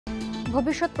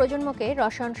ভবিষ্যৎ প্রজন্মকে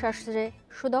রসায়ন শাস্ত্রে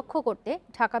সুদক্ষ করতে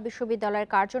ঢাকা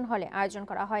বিশ্ববিদ্যালয়ের কার্জন হলে আয়োজন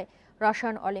করা হয়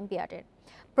রসায়ন অলিম্পিয়াডের।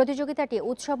 প্রতিযোগিতাটি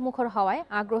উৎসবমুখর হওয়ায়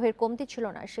আগ্রহের কমতি ছিল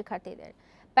না শিক্ষার্থীদের।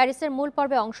 প্যারিসের মূল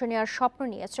পর্বে অংশ নেওয়ার স্বপ্ন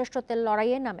নিয়ে শ্রেষ্ঠত্বের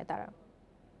লড়াইয়ে নামে তারা।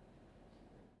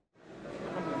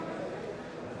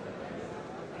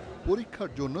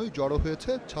 পরীক্ষার জন্যই জড়ো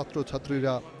হয়েছে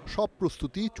ছাত্রছাত্রীরা। সব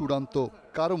প্রস্তুতি চূড়ান্ত,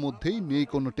 কারো মধ্যেই নেই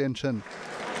কোনো টেনশন।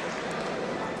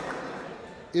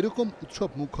 এরকম উৎসব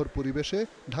মুখর পরিবেশে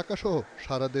ঢাকাসহ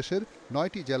সারা দেশের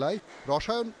 ৯টি জেলায়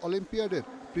রসায়ন অলিম্পিয়াডের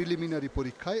প্রিলিমিনারি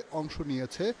পরীক্ষায় অংশ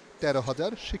নিয়েছে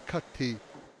 ১৩,০০০ শিক্ষার্থী।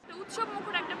 উৎসব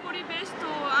মুখর একটা পরিবেশ, তো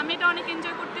আমি এটা অনেক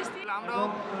এনজয় করতেছি। আমরাও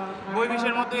বই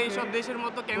বিষয়ের মতো এইসব দেশের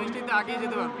মতো কেমিস্ট্রিতে আগিয়ে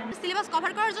যেতে পারবো। সিলেবাস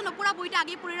কভার করার জন্য পুরো বইটা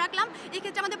আগে পড়ে রাখলাম।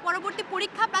 এক্ষেত্রে আমাদের পরবর্তী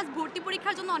পরীক্ষা প্লাস ভর্তি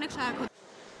পরীক্ষার জন্য অনেক সহায়ক হবে।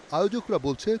 আয়োজকরা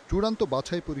বলছে চূড়ান্ত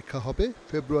বাছাই পরীক্ষা হবে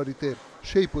ফেব্রুয়ারিতে।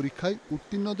 সেই পরীক্ষায়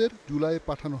উত্তীর্ণদের জুলাইয়ে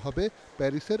পাঠানো হবে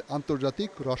প্যারিসের আন্তর্জাতিক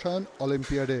রসায়ন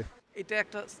অলিম্পিয়াডে। এটা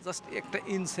জাস্ট একটা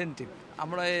ইনসেন্টিভ।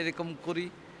 আমরা এরকম করি,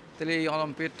 তাহলে এই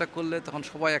অলিম্পিয়াডটা করলে তখন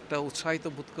সবাই একটা উৎসাহিত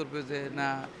বোধ করবে যে না,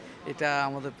 এটা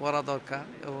আমাদের পড়া দরকার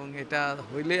এবং এটা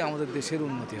হইলে আমাদের দেশের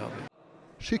উন্নতি হবে।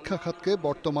 শিক্ষা খাতকে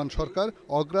বর্তমান সরকার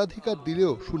অগ্রাধিকার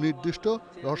দিলেও সুনির্দিষ্ট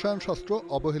রসায়নশাস্ত্র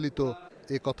অবহেলিত।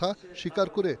 এ কথা স্বীকার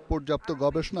করে পর্যাপ্ত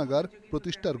গবেষণাগার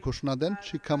প্রতিষ্ঠার ঘোষণা দেন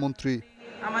শিক্ষামন্ত্রী।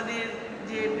 আমাদের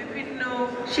যে বিভিন্ন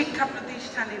শিক্ষা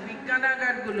প্রতিষ্ঠানে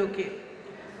বিজ্ঞানাগারগুলোকে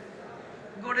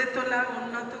গড়ে তোলা,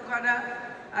 উন্নত করা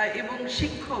এবং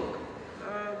শিক্ষক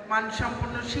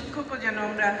মানসম্পন্ন শিক্ষকও যেন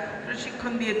আমরা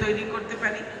প্রশিক্ষণ দিয়ে তৈরি করতে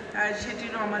পারি,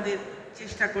 সেটিরও আমাদের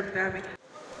চেষ্টা করতে হবে।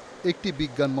 একটি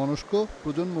বিজ্ঞান মনস্ক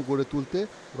প্রজন্ম গড়ে তুলতে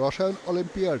রসায়ন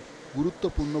অলিম্পিয়াড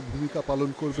গুরুত্বপূর্ণ ভূমিকা পালন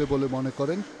করবে বলে মনে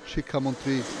করেন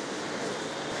শিক্ষামন্ত্রী।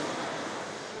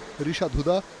 রিশাদ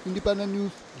হুদা, ইন্ডিপেন্ডেন্ট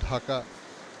নিউজ, ঢাকা।